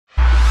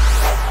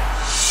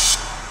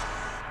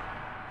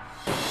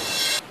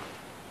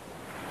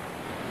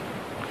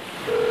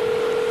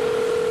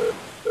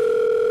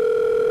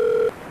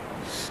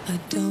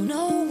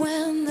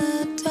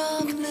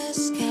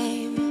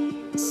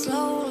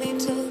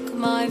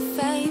my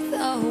faith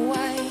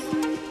away.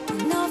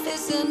 Enough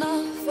is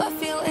enough, I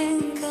feel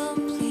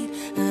incomplete,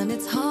 and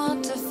it's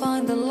hard to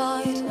find the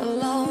light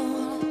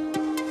alone.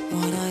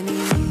 What I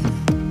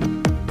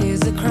need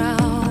is a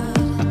crowd.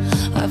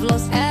 I've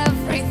lost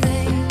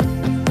everything,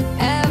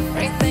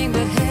 everything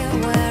but here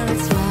where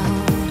it's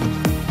loud.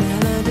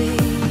 Melody,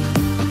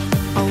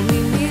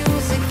 only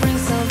music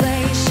brings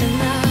salvation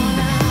now.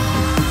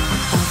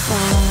 I'll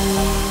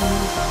find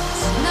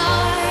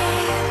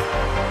tonight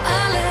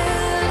a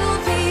little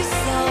piece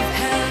of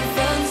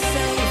heaven,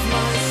 save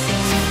my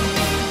soul.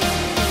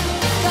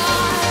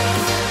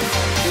 Guide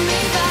me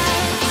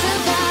back to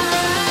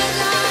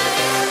paradise,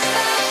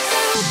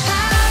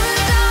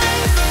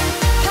 paradise,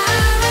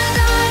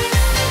 paradise,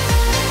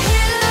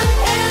 hidden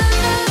in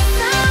the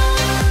sound.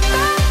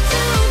 Back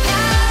to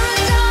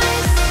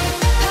paradise,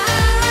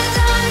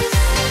 paradise,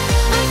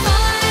 I'm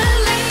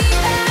finally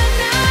there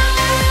now.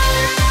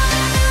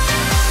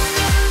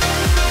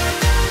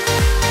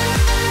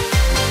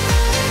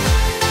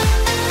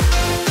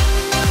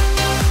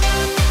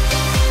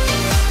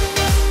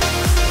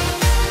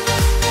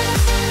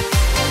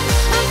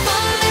 I'm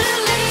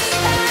finally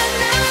there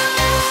now.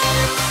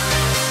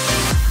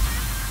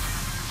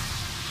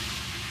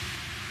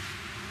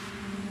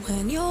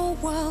 When your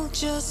world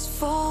just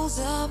falls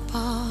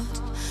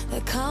apart,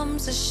 there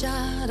comes a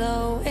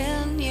shadow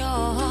in your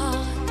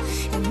heart.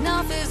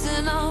 Enough is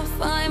enough,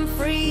 I'm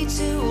free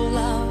to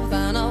love,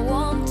 and I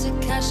want to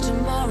catch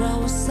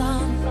tomorrow's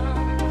sun.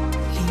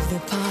 Leave the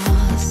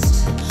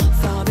past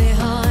far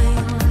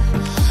behind.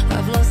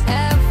 I've lost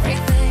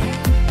everything,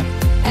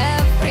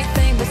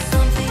 everything but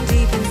something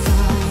deep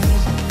inside.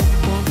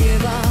 Won't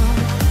give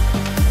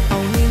up,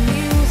 only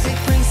music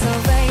brings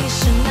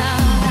salvation now.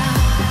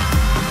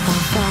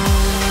 I'll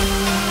find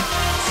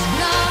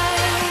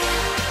tonight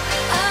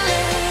a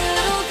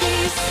little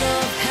piece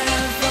of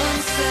heaven,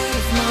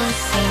 save my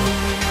soul.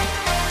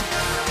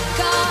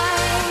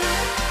 Guide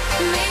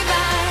me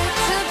back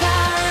to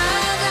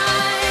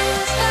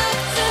paradise,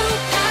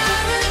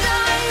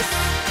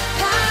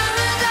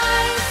 paradise,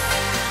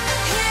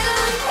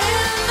 hidden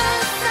in the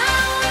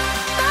sound.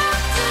 Back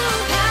to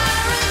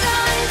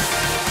paradise,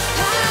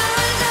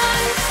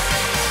 paradise,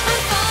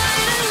 I'm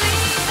finally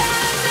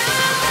there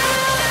now.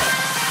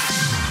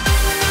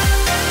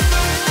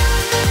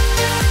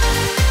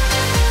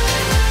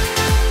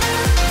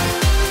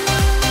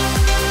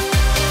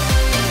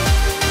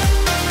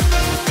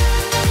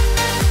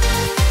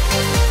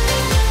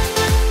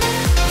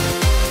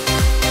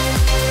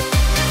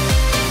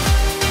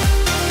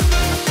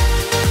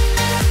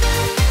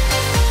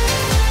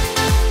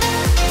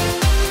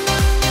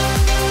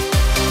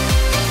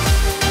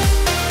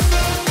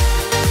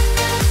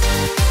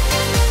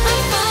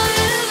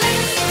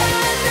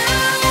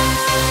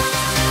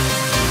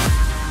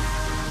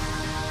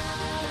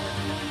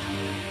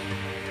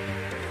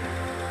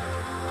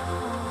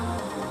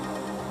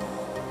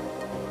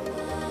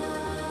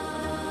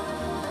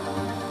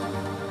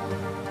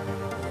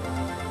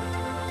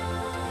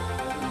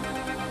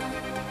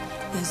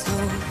 There's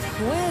hope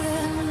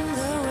within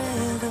the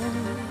rhythm.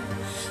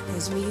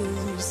 There's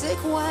music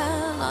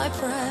when I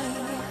pray.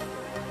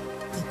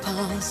 The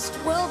past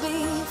will be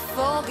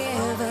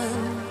forgiven,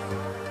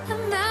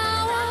 and now